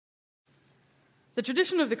The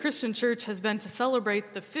tradition of the Christian church has been to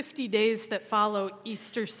celebrate the 50 days that follow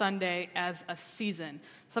Easter Sunday as a season.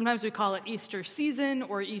 Sometimes we call it Easter season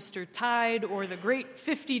or Easter tide or the great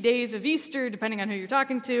 50 days of Easter, depending on who you're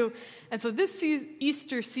talking to. And so this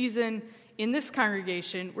Easter season in this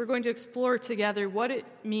congregation, we're going to explore together what it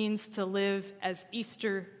means to live as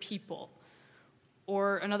Easter people.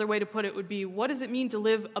 Or another way to put it would be, what does it mean to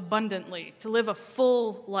live abundantly, to live a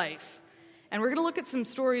full life? And we're going to look at some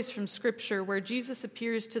stories from Scripture where Jesus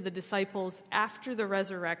appears to the disciples after the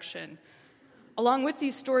resurrection. Along with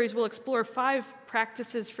these stories, we'll explore 5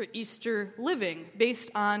 practices for Easter living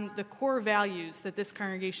based on the core values that this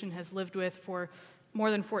congregation has lived with for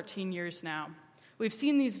more than 14 years now. We've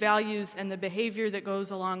seen these values and the behavior that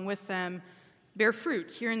goes along with them bear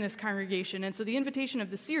fruit here in this congregation. And so the invitation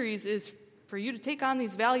of the series is for you to take on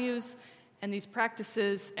these values and these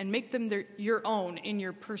practices and make them your own in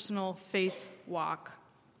your personal faith walk.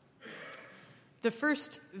 The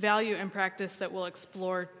first value and practice that we'll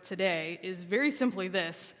explore today is very simply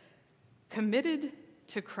this: committed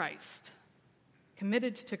to Christ.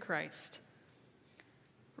 Committed to Christ.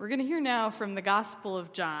 We're going to hear now from the Gospel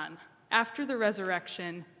of John. After the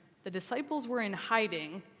resurrection, the disciples were in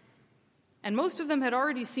hiding, and most of them had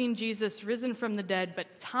already seen Jesus risen from the dead,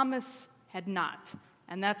 but Thomas had not.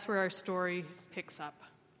 And that's where our story picks up.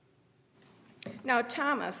 Now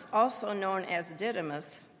Thomas, also known as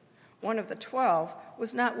Didymus, one of the 12,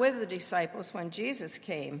 was not with the disciples when Jesus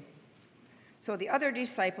came. So the other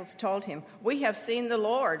disciples told him, "We have seen the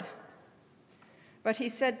Lord." But he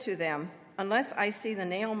said to them, "Unless I see the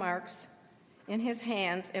nail marks in his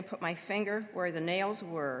hands and put my finger where the nails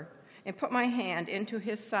were and put my hand into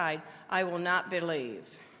his side, I will not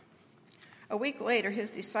believe." A week later,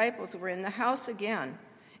 his disciples were in the house again,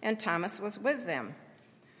 and Thomas was with them.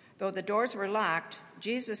 Though the doors were locked,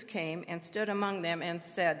 Jesus came and stood among them and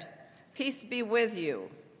said, "Peace be with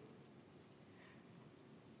you."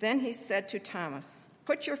 Then he said to Thomas,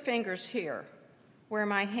 "Put your fingers here, where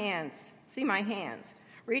my hands, see my hands.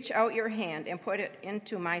 Reach out your hand and put it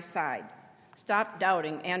into my side. Stop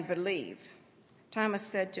doubting and believe." Thomas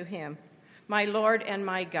said to him, "My Lord and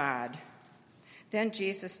my God." Then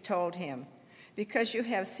Jesus told him, "Because you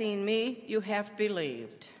have seen me, you have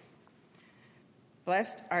believed.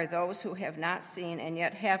 Blessed are those who have not seen and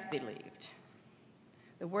yet have believed."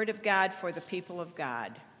 The word of God for the people of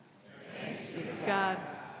God. Thanks be to God.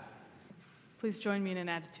 Please join me in an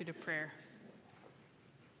attitude of prayer.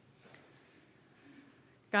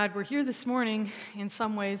 God, we're here this morning in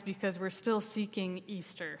some ways because we're still seeking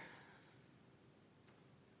Easter.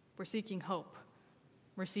 We're seeking hope.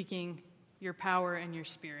 We're seeking your power and your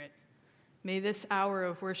Spirit. May this hour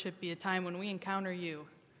of worship be a time when we encounter you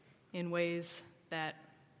in ways that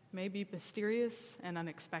may be mysterious and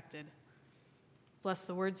unexpected. Bless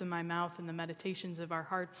the words of my mouth and the meditations of our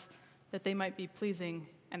hearts, that they might be pleasing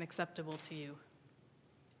and acceptable to you.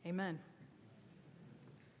 Amen.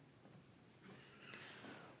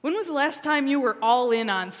 When was the last time you were all in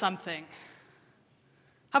on something?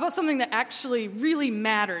 How about something that actually really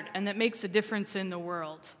mattered and that makes a difference in the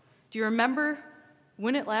world? Do you remember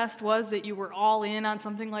when it last was that you were all in on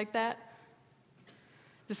something like that?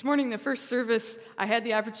 This morning, the first service, I had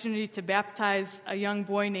the opportunity to baptize a young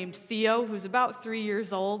boy named Theo, who's about 3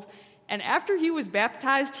 years old. And after he was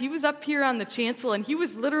baptized, he was up here on the chancel, and he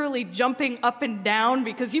was literally jumping up and down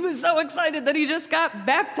because he was so excited that he just got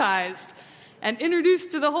baptized and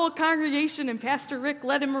introduced to the whole congregation, and Pastor Rick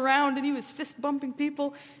led him around, and he was fist-bumping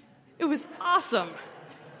people. It was awesome.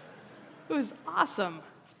 It was awesome.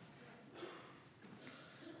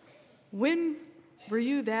 When were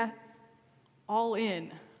you that all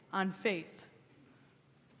in on faith?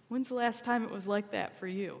 When's the last time it was like that for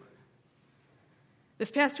you?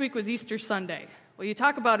 This past week was Easter Sunday. Well, you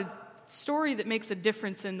talk about a story that makes a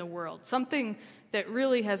difference in the world, something that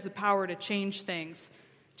really has the power to change things.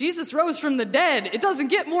 Jesus rose from the dead. It doesn't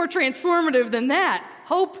get more transformative than that.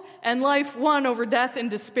 Hope and life won over death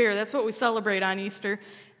and despair. That's what we celebrate on Easter.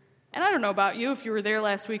 And I don't know about you, if you were there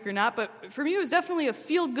last week or not, but for me it was definitely a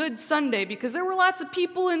feel-good Sunday because there were lots of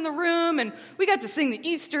people in the room, and we got to sing the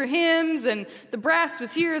Easter hymns, and the brass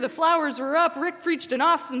was here, the flowers were up, Rick preached an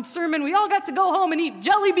awesome sermon. We all got to go home and eat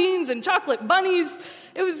jelly beans and chocolate bunnies.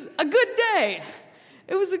 It was a good day.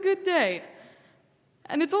 It was a good day.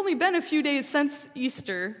 And it's only been a few days since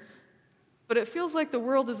Easter, but it feels like the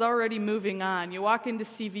world is already moving on. You walk into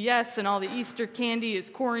CVS and all the Easter candy is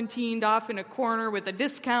quarantined off in a corner with a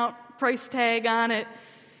discount price tag on it.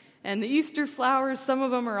 And the Easter flowers, some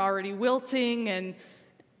of them are already wilting, and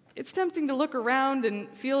it's tempting to look around and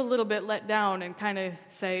feel a little bit let down and kind of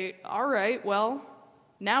say, all right, well,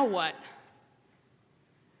 now what?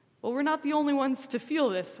 Well, we're not the only ones to feel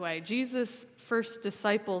this way. Jesus' first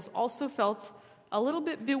disciples also felt a little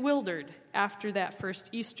bit bewildered after that first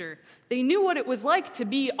Easter. They knew what it was like to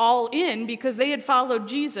be all in because they had followed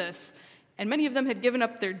Jesus. And many of them had given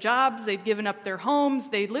up their jobs, they'd given up their homes,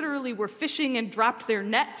 they literally were fishing and dropped their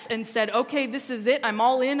nets and said, okay, this is it, I'm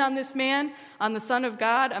all in on this man, on the Son of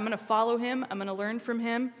God, I'm going to follow him, I'm going to learn from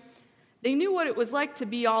him. They knew what it was like to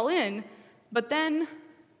be all in, but then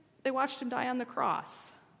they watched him die on the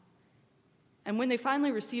cross. And when they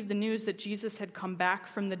finally received the news that Jesus had come back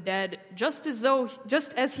from the dead, just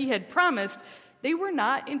as he had promised, they were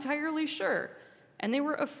not entirely sure, and they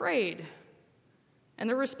were afraid. And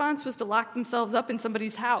their response was to lock themselves up in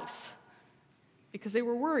somebody's house because they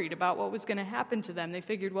were worried about what was going to happen to them. They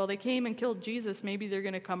figured, well, they came and killed Jesus, maybe they're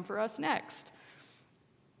going to come for us next.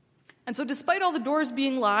 And so despite all the doors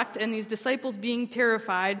being locked and these disciples being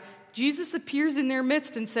terrified, Jesus appears in their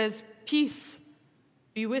midst and says, "Peace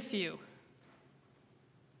be with you."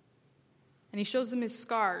 And he shows them his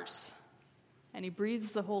scars, and he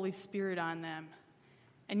breathes the Holy Spirit on them.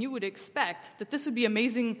 And you would expect that this would be an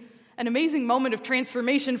amazing moment of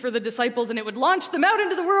transformation for the disciples, and it would launch them out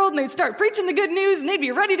into the world, and they'd start preaching the good news, and they'd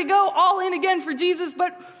be ready to go all in again for Jesus.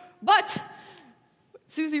 But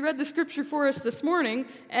Susie read the scripture for us this morning,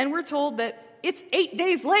 and we're told that it's 8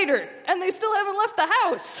 days later, and they still haven't left the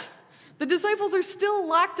house. The disciples are still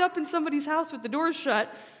locked up in somebody's house with the doors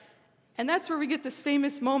shut, and that's where we get this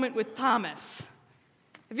famous moment with Thomas.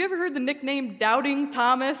 Have you ever heard the nickname Doubting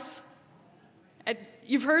Thomas?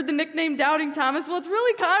 You've heard the nickname Doubting Thomas? Well, it's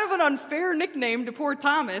really kind of an unfair nickname to poor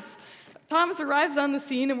Thomas. Thomas arrives on the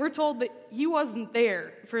scene, and we're told that he wasn't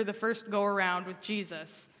there for the first go-around with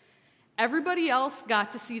Jesus. Everybody else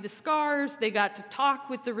got to see the scars. They got to talk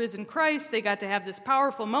with the risen Christ. They got to have this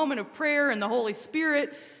powerful moment of prayer and the Holy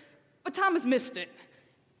Spirit. But Thomas missed it.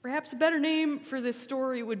 Perhaps a better name for this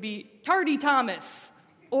story would be Tardy Thomas,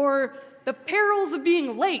 or the perils of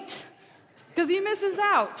being late, because he misses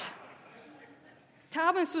out.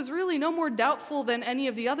 Thomas was really no more doubtful than any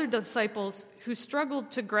of the other disciples who struggled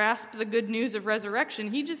to grasp the good news of resurrection.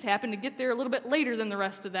 He just happened to get there a little bit later than the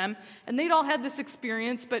rest of them, and they'd all had this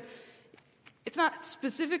experience, but it's not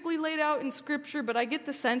specifically laid out in Scripture, but I get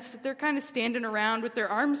the sense that they're kind of standing around with their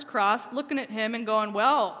arms crossed, looking at him and going,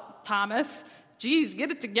 well, Thomas, geez, get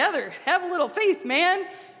it together. Have a little faith, man.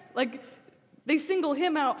 Like, they single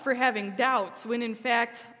him out for having doubts, when in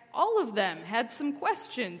fact, all of them had some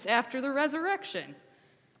questions after the resurrection.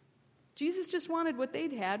 Jesus just wanted what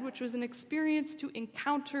they'd had, which was an experience to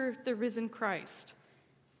encounter the risen Christ.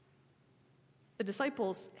 The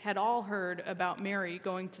disciples had all heard about Mary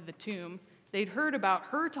going to the tomb. They'd heard about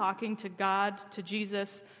her talking to God, to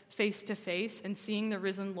Jesus, face to face, and seeing the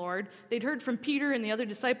risen Lord. They'd heard from Peter and the other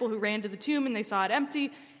disciple who ran to the tomb, and they saw it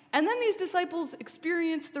empty. And then these disciples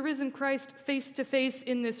experienced the risen Christ face to face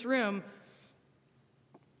in this room.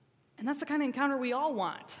 And that's the kind of encounter we all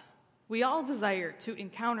want. We all desire to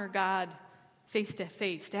encounter God face to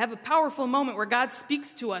face, to have a powerful moment where God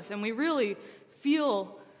speaks to us and we really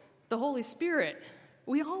feel the Holy Spirit.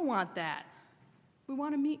 We all want that. We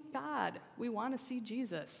want to meet God. We want to see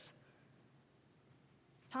Jesus.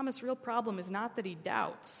 Thomas' real problem is not that he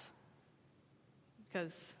doubts,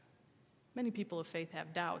 because many people of faith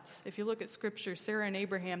have doubts. If you look at Scripture, Sarah and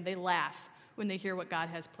Abraham, they laugh when they hear what God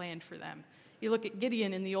has planned for them. You look at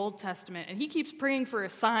Gideon in the Old Testament, and he keeps praying for a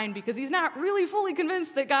sign because he's not really fully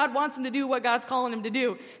convinced that God wants him to do what God's calling him to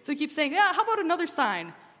do. So he keeps saying, yeah, how about another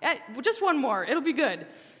sign? Just one more. It'll be good.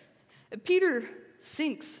 Peter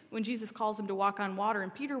sinks when Jesus calls him to walk on water,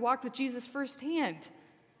 and Peter walked with Jesus firsthand.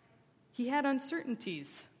 He had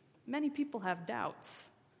uncertainties. Many people have doubts.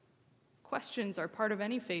 Questions are part of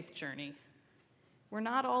any faith journey. We're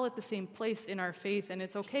not all at the same place in our faith, and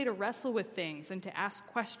it's okay to wrestle with things and to ask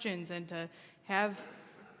questions and to have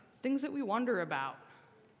things that we wonder about.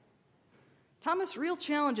 Thomas' real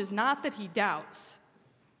challenge is not that he doubts.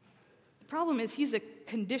 The problem is he's a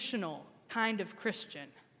conditional kind of Christian.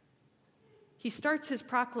 He starts his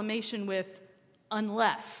proclamation with,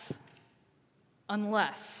 unless.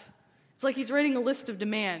 Unless. It's like he's writing a list of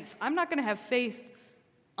demands. I'm not going to have faith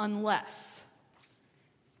unless.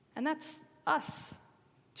 And that's us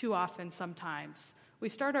too often sometimes. We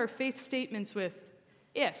start our faith statements with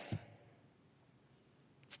if.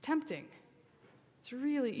 It's tempting. It's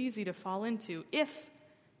really easy to fall into. If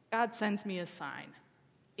God sends me a sign.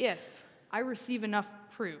 If I receive enough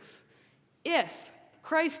proof. If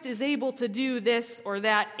Christ is able to do this or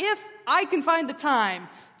that. If I can find the time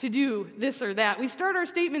to do this or that. We start our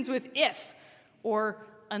statements with if or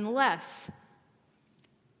unless.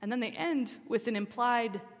 And then they end with an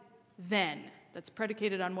implied then. that's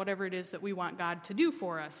predicated on whatever it is that we want God to do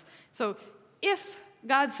for us. So if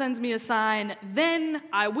God sends me a sign, then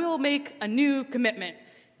I will make a new commitment.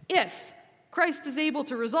 If Christ is able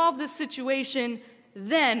to resolve this situation,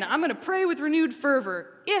 then I'm going to pray with renewed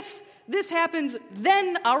fervor. If this happens,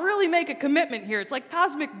 then I'll really make a commitment here. It's like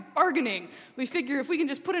cosmic bargaining. We figure if we can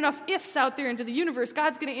just put enough ifs out there into the universe,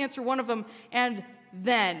 God's going to answer one of them, and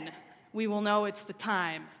then we will know it's the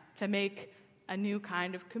time to make a new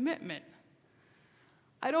kind of commitment.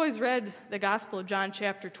 I'd always read the Gospel of John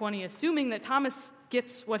chapter 20, assuming that Thomas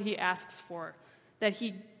gets what he asks for, that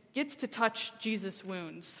he gets to touch Jesus'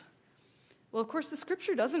 wounds. Well, of course, the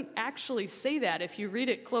scripture doesn't actually say that if you read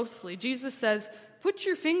it closely. Jesus says, "Put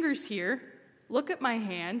your fingers here, look at my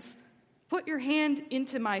hands, put your hand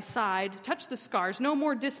into my side, touch the scars, no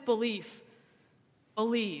more disbelief,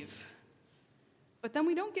 believe." But then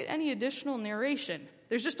we don't get any additional narration.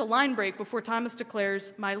 There's just a line break before Thomas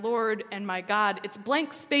declares, "My Lord and my God." It's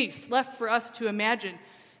blank space left for us to imagine.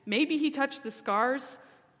 Maybe he touched the scars,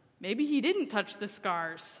 maybe he didn't touch the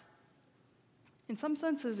scars. In some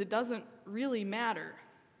senses, it doesn't really matter,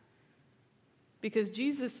 because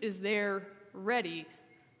Jesus is there ready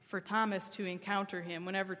for Thomas to encounter him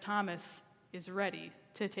whenever Thomas is ready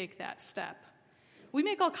to take that step. We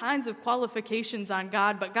make all kinds of qualifications on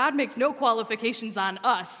God, but God makes no qualifications on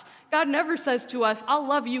us. God never says to us, "I'll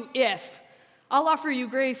love you if. I'll offer you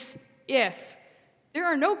grace if." There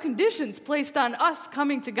are no conditions placed on us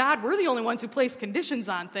coming to God. We're the only ones who place conditions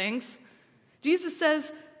on things. Jesus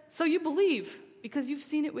says, "So you believe because you've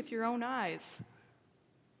seen it with your own eyes."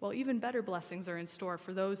 Well, even better blessings are in store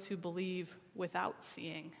for those who believe without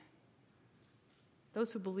seeing.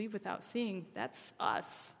 Those who believe without seeing, that's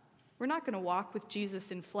us. We're not going to walk with Jesus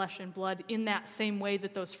in flesh and blood in that same way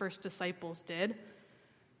that those first disciples did.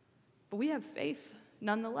 But we have faith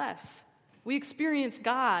nonetheless. We experience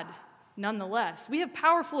God nonetheless. We have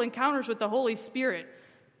powerful encounters with the Holy Spirit,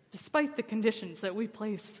 despite the conditions that we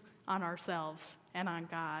place on ourselves and on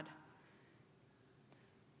God.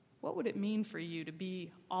 What would it mean for you to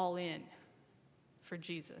be all in for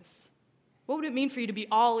Jesus? What would it mean for you to be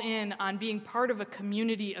all in on being part of a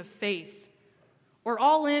community of faith? Or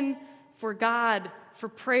all in for God, for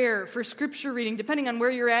prayer, for scripture reading? Depending on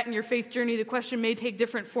where you're at in your faith journey, the question may take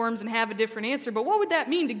different forms and have a different answer. But what would that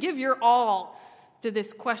mean to give your all to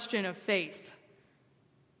this question of faith?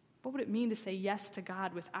 What would it mean to say yes to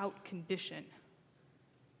God without condition?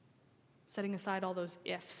 Setting aside all those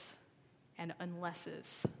ifs and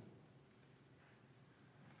unlesses.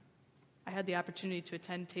 I had the opportunity to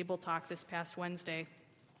attend Table Talk this past Wednesday,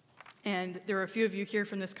 and there were a few of you here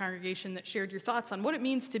from this congregation that shared your thoughts on what it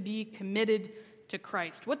means to be committed to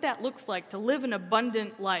Christ, what that looks like to live an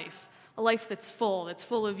abundant life, a life that's full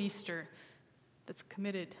of Easter, that's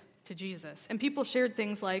committed to Jesus. And people shared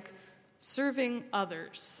things like serving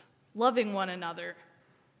others, loving one another,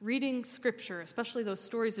 reading Scripture, especially those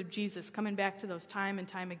stories of Jesus, coming back to those time and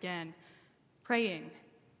time again, praying,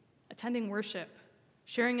 attending worship,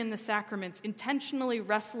 sharing in the sacraments, intentionally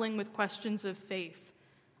wrestling with questions of faith.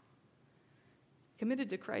 Committed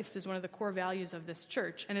to Christ is one of the core values of this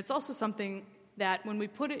church, and it's also something that, when we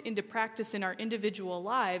put it into practice in our individual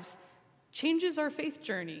lives, changes our faith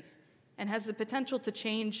journey and has the potential to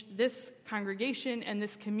change this congregation and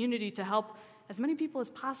this community to help as many people as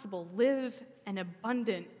possible live an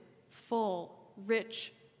abundant, full,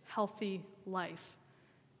 rich, healthy life.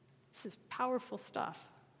 This is powerful stuff.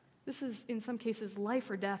 This is, in some cases, life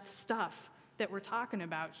or death stuff that we're talking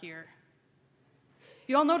about here.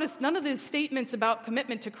 You all notice none of the statements about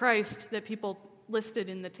commitment to Christ that people listed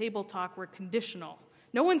in the table talk were conditional.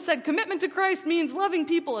 No one said commitment to Christ means loving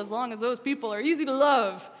people as long as those people are easy to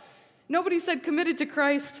love. Nobody said committed to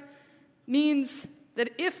Christ means that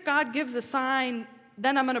if God gives a sign,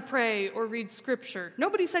 then I'm going to pray or read Scripture.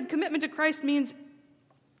 Nobody said commitment to Christ means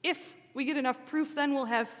if we get enough proof, then we'll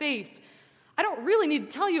have faith. I don't really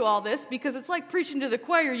need to tell you all this because it's like preaching to the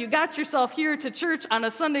choir. You got yourself here to church on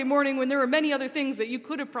a Sunday morning when there were many other things that you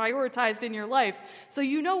could have prioritized in your life. So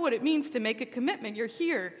you know what it means to make a commitment. You're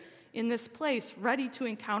here in this place, ready to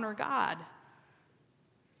encounter God.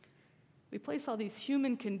 We place all these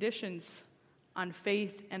human conditions on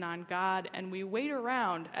faith and on God, and we wait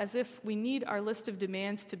around as if we need our list of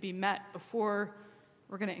demands to be met before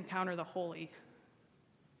we're going to encounter the holy.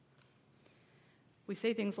 We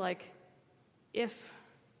say things like, if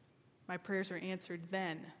my prayers are answered,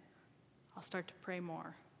 then I'll start to pray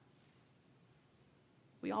more.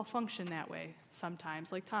 We all function that way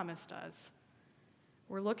sometimes, like Thomas does.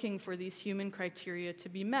 We're looking for these human criteria to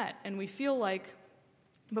be met, and we feel like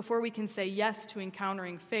before we can say yes to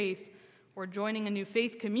encountering faith or joining a new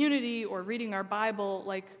faith community or reading our Bible,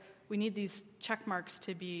 like We need these check marks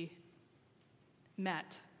to be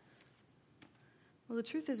met. Well, the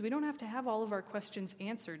truth is we don't have to have all of our questions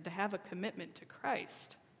answered to have a commitment to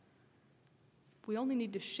Christ. We only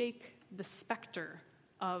need to shake the specter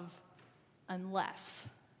of unless,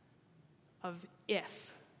 of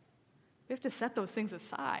if. We have to set those things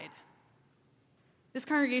aside. This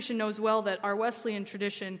congregation knows well that our Wesleyan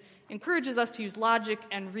tradition encourages us to use logic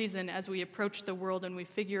and reason as we approach the world and we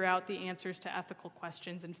figure out the answers to ethical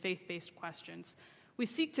questions and faith-based questions. We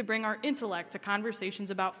seek to bring our intellect to conversations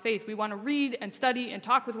about faith. We want to read and study and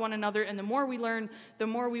talk with one another, and the more we learn, the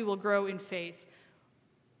more we will grow in faith.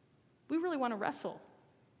 We really want to wrestle.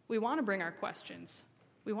 We want to bring our questions.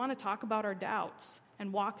 We want to talk about our doubts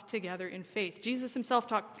and walk together in faith. Jesus himself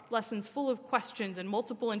taught lessons full of questions and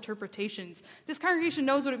multiple interpretations. This congregation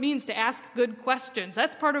knows what it means to ask good questions.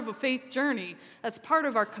 That's part of a faith journey. That's part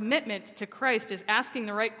of our commitment to Christ, is asking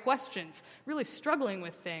the right questions, really struggling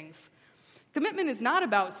with things. Commitment is not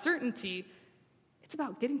about certainty. It's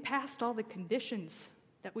about getting past all the conditions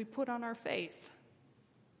that we put on our faith.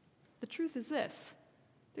 The truth is this: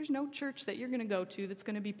 there's no church that you're going to go to that's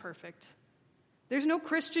going to be perfect. There's no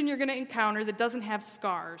Christian you're going to encounter that doesn't have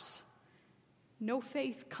scars. No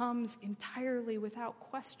faith comes entirely without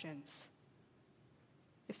questions.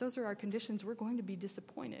 If those are our conditions, we're going to be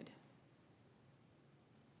disappointed.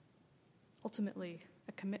 Ultimately,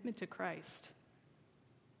 a commitment to Christ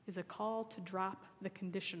is a call to drop the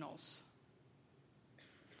conditionals,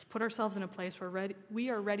 to put ourselves in a place where we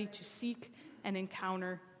are ready to seek and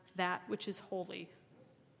encounter that which is holy,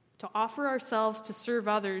 to offer ourselves to serve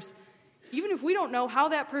others, even if we don't know how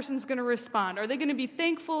that person's going to respond. Are they going to be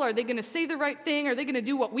thankful? Are they going to say the right thing? Are they going to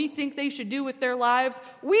do what we think they should do with their lives?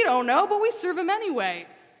 We don't know, but we serve them anyway,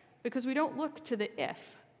 because we don't look to the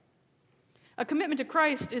if. A commitment to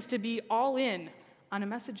Christ is to be all in on a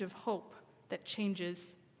message of hope that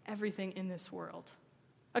changes everything in this world.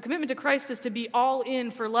 A commitment to Christ is to be all in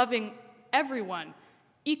for loving everyone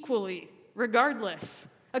equally, regardless.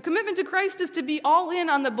 A commitment to Christ is to be all in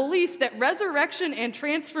on the belief that resurrection and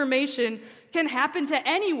transformation can happen to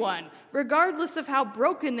anyone, regardless of how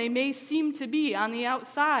broken they may seem to be on the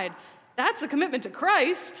outside. That's a commitment to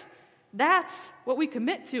Christ. That's what we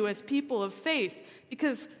commit to as people of faith,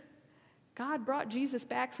 because God brought Jesus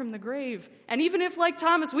back from the grave. And even if, like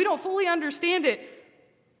Thomas, we don't fully understand it,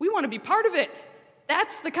 we want to be part of it.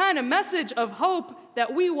 That's the kind of message of hope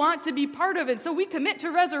that we want to be part of. And so we commit to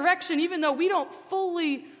resurrection even though we don't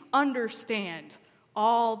fully understand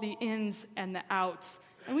all the ins and the outs.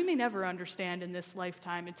 And we may never understand in this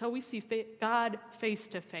lifetime until we see God face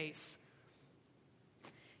to face.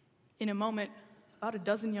 In a moment, about a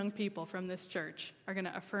dozen young people from this church are going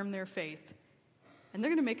to affirm their faith. And they're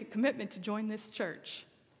going to make a commitment to join this church,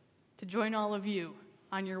 to join all of you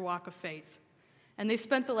on your walk of faith. And they've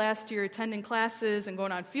spent the last year attending classes and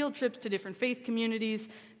going on field trips to different faith communities,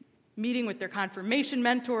 meeting with their confirmation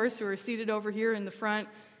mentors who are seated over here in the front.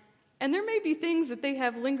 And there may be things that they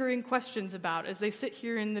have lingering questions about as they sit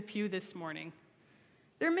here in the pew this morning.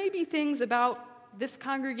 There may be things about this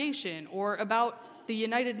congregation or about the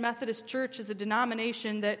United Methodist Church as a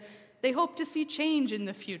denomination that they hope to see change in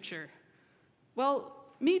the future. Well,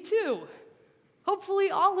 me too.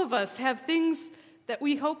 Hopefully all of us have things that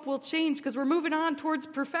we hope will change because we're moving on towards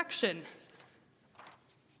perfection.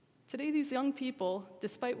 Today, these young people,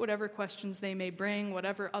 despite whatever questions they may bring,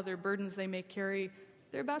 whatever other burdens they may carry,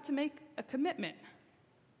 they're about to make a commitment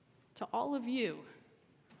to all of you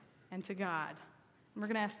and to God. And we're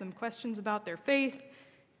going to ask them questions about their faith,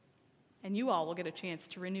 and you all will get a chance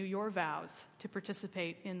to renew your vows to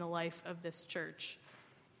participate in the life of this church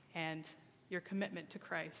and your commitment to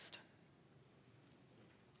Christ.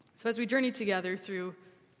 So as we journey together through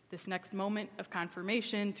this next moment of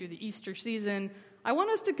confirmation, through the Easter season, I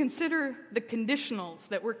want us to consider the conditionals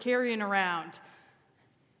that we're carrying around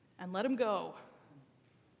and let them go.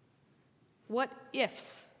 What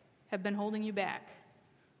ifs have been holding you back?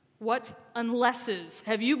 What unlesses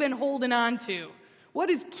have you been holding on to?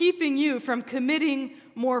 What is keeping you from committing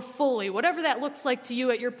more fully? Whatever that looks like to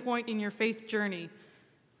you at your point in your faith journey.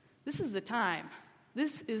 This is the time.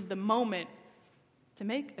 This is the moment to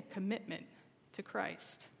make a commitment to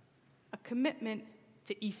Christ. A commitment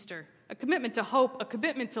to Easter. A commitment to hope. A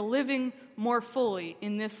commitment to living more fully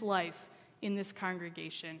in this life, in this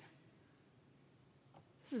congregation.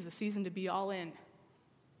 This is a season to be all in.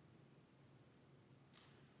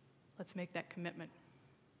 Let's make that commitment.